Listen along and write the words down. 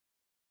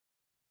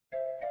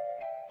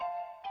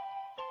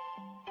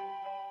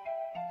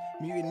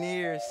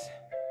Mutineers.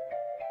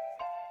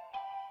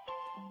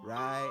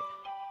 Right.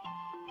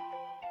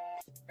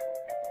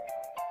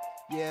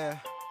 Yeah.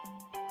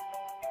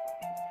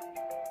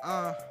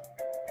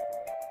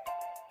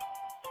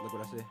 Look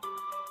what I said.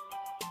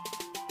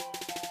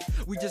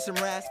 We just some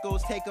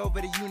rascals, take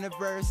over the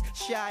universe.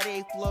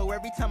 Sade flow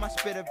every time I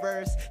spit a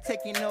verse.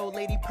 Taking no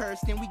lady purse,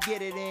 then we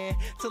get it in.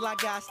 Till I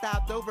got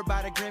stopped over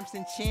by the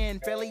Grimson Chin.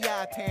 Fairly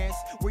Odd Parents,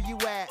 where you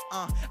at?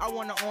 I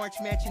want an orange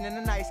mansion and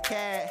a nice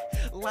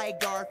cat. Like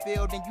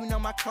Garfield, and you know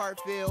my cart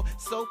feel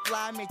so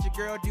fly, made your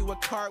girl do a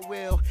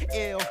cartwheel.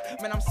 Ill,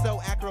 man, I'm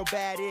so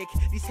acrobatic.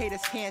 These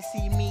haters can't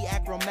see me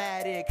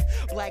achromatic.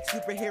 Black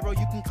superhero,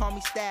 you can call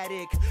me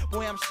static.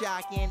 Boy, I'm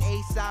shocking,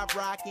 A-side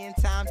rocking,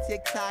 time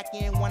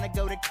tick-tocking, wanna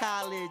go to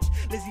college.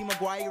 Lizzie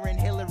McGuire and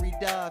Hillary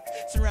Duff,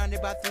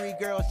 surrounded by 3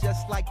 girls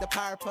just like the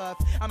Powerpuff.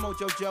 I'm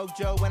Ojo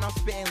Jojo and I'm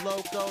spitting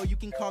loco. You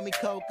can call me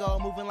Coco,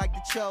 moving like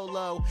the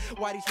Cholo.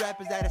 Why these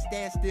rappers at a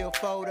standstill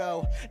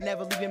photo?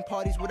 Never leaving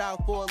parties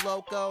without 4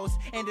 locos.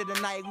 End of the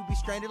night we be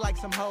stranded like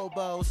some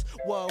hobos.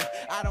 Whoa,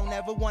 I don't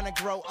ever wanna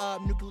grow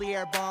up.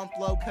 Nuclear bomb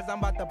flow, cause I'm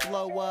about to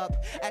blow up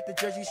at the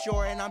Jersey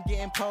Shore and I'm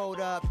getting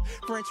pulled up.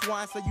 French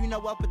wine, so you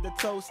know up with the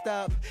toast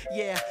up.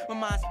 Yeah, my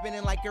mind's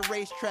spinning like a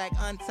racetrack.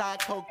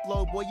 Untied coke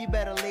flow, boy, you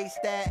better lace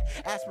that.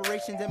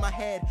 Aspirations in my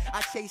head,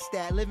 I chase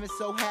that. Living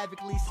so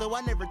havocly, so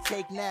I never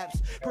take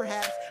naps.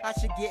 Perhaps I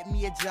should get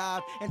me a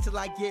job until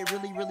I get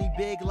really, really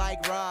big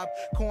like Rob.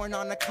 Corn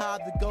on the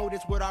cob, the gold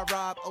is what I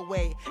rob. Oh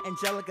wait,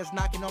 Angelica's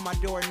knocking on my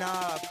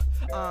doorknob.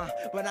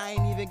 But I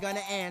ain't even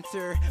gonna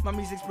answer. My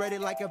music spread it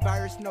like a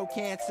virus, no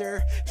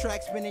cancer.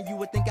 Track spinning, you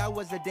would think I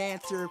was a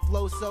dancer.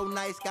 Flow so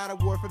nice, got a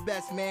award for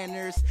best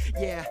manners.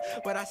 Yeah,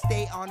 but I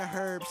stay on the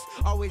herbs.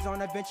 Always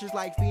on adventures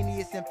like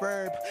Phineas and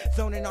Ferb.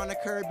 Zoning on the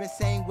curb and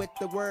saying with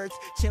the words.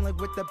 Chilling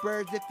with the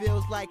birds, it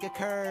feels like a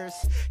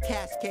curse.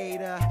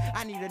 Cascader,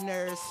 I need a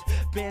nurse.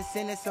 Been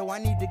sinning, so I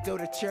need to go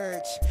to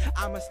church.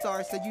 I'm a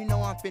star, so you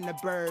know I'm finna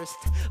burst.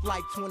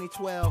 Like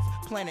 2012,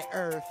 planet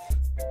Earth.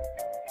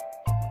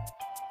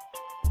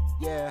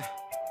 Yeah,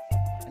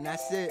 and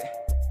that's it.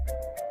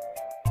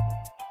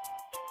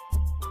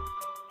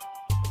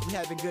 We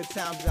having good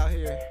times out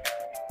here.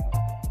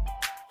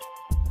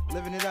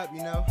 Living it up,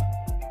 you know.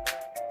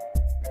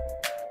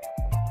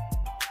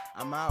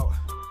 I'm out.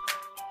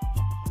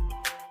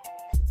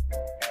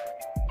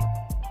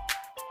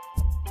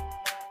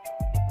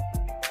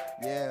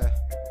 Yeah.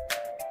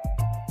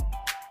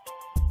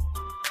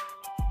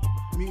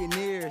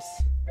 Mutineers.